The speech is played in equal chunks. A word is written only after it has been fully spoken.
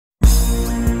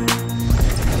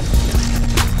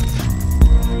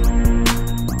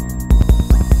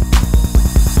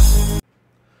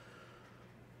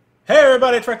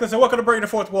everybody, it's Reckless, and welcome to Breaking the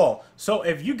Fourth Wall. So,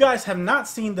 if you guys have not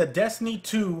seen the Destiny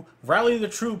 2 Rally the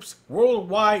Troops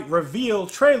Worldwide Reveal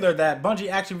trailer that Bungie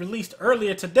actually released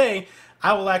earlier today,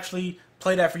 I will actually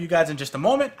play that for you guys in just a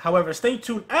moment. However, stay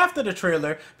tuned after the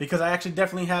trailer because I actually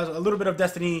definitely have a little bit of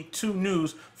Destiny 2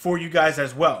 news for you guys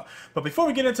as well. But before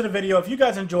we get into the video, if you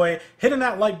guys enjoy it, hitting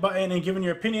that like button and giving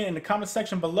your opinion in the comment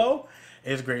section below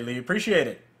is greatly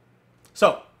appreciated.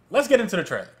 So, let's get into the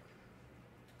trailer.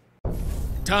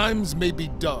 Times may be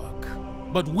dark,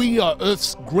 but we are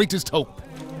Earth's greatest hope.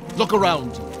 Look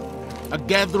around you. A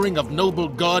gathering of noble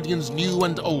guardians new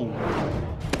and old.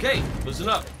 Okay, listen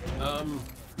up.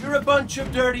 You're a bunch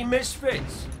of dirty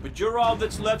misfits, but you're all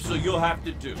that's left, so you'll have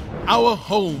to do. Our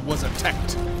home was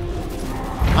attacked.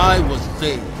 I was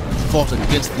there and fought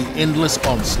against the endless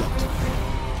onslaught.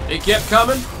 They kept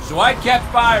coming, so I kept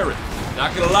firing.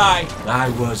 Not gonna lie, I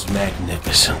was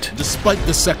magnificent. Despite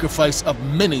the sacrifice of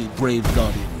many brave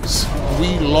guardians,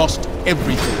 we lost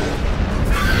everything.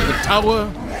 The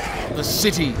tower, the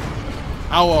city,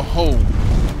 our home.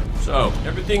 So,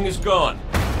 everything is gone.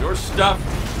 Your stuff,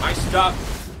 my stuff,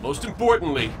 most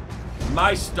importantly,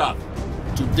 my stuff.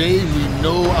 Today we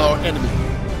know our enemy.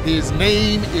 His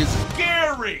name is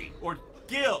Gary! Or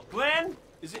Gil. Glenn?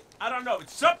 Is it? I don't know.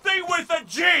 It's something with a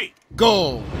G!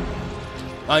 Go.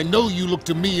 I know you look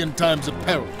to me in times of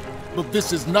peril, but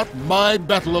this is not my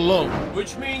battle alone.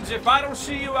 Which means if I don't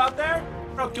see you out there,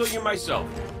 I'll kill you myself.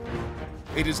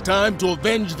 It is time to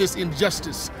avenge this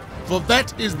injustice, for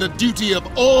that is the duty of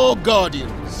all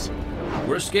guardians.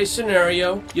 Worst case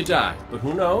scenario, you die. But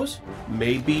who knows?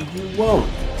 Maybe you won't.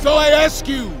 So I ask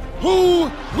you, who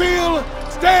will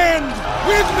stand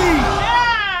with me?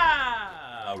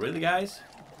 Yeah! Really, guys?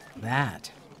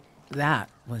 That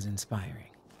was inspiring.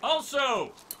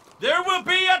 Also, there will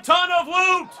be a ton of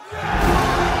loot!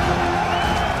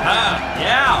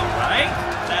 Yeah, right?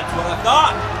 That's what I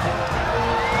thought.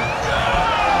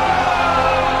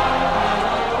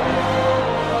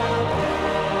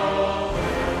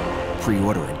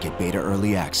 Pre-order and get beta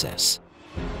early access.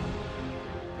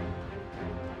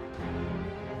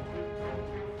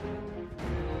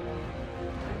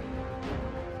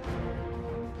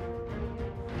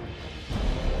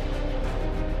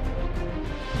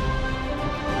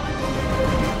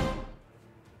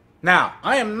 Now,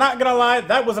 I am not gonna lie,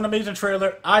 that was an amazing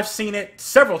trailer. I've seen it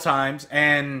several times,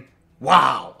 and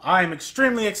wow, I am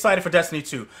extremely excited for Destiny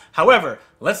 2. However,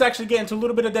 let's actually get into a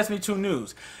little bit of Destiny 2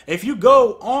 news. If you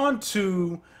go on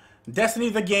to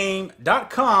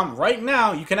DestinyTheGame.com right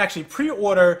now, you can actually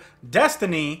pre-order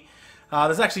Destiny.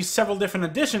 There's actually several different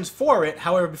editions for it.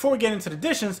 However, before we get into the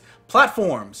editions,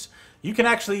 platforms. You can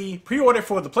actually pre-order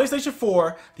for the PlayStation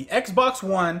 4, the Xbox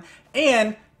One,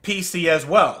 and PC as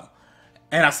well.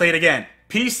 And I'll say it again,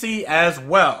 PC as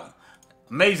well.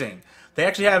 Amazing. They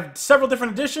actually have several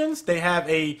different editions. They have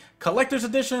a collector's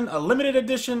edition, a limited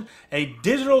edition, a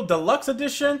digital deluxe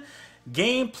edition,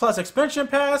 game plus expansion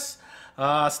pass,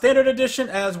 standard edition,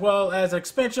 as well as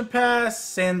expansion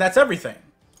pass, and that's everything.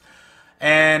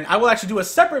 And I will actually do a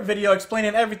separate video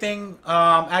explaining everything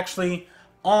actually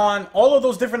on all of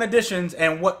those different editions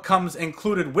and what comes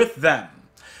included with them.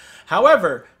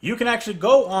 However, you can actually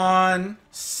go on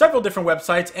several different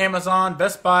websites, Amazon,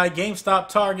 Best Buy, GameStop,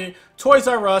 Target, Toys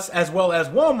R Us, as well as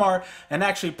Walmart, and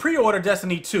actually pre-order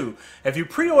Destiny 2. If you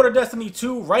pre-order Destiny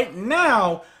 2 right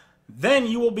now, then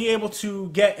you will be able to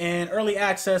get an early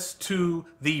access to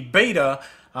the beta.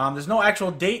 There's no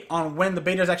actual date on when the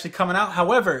beta is actually coming out.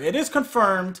 However, it is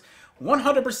confirmed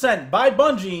 100% by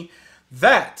Bungie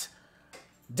that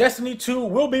Destiny 2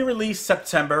 will be released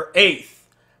September 8th.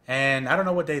 And I don't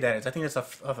know what day that is. I think it's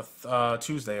a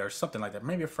Tuesday or something like that.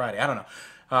 Maybe a Friday. I don't know.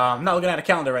 I'm not looking at a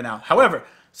calendar right now. However,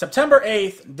 September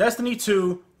 8th, Destiny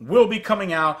 2 will be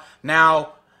coming out.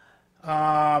 Now,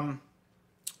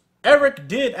 Eric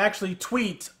did actually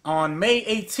tweet on May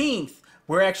 18th.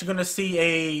 We're actually going to see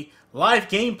a live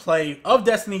gameplay of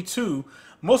Destiny 2.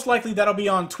 Most likely that'll be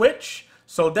on Twitch.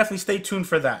 So definitely stay tuned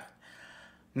for that.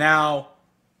 Now,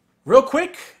 real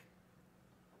quick.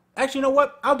 Actually, you know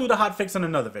what? I'll do the hot fix in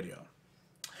another video.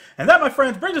 And that, my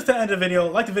friends, brings us to the end of the video.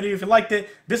 Like the video if you liked it.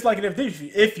 Dislike it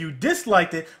if you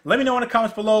disliked it. Let me know in the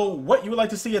comments below what you would like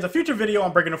to see as a future video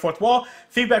on Breaking the Fourth Wall.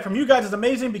 Feedback from you guys is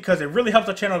amazing because it really helps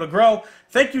our channel to grow.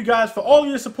 Thank you guys for all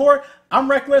your support. I'm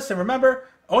Reckless, and remember,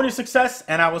 own your success,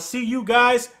 and I will see you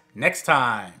guys next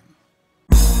time.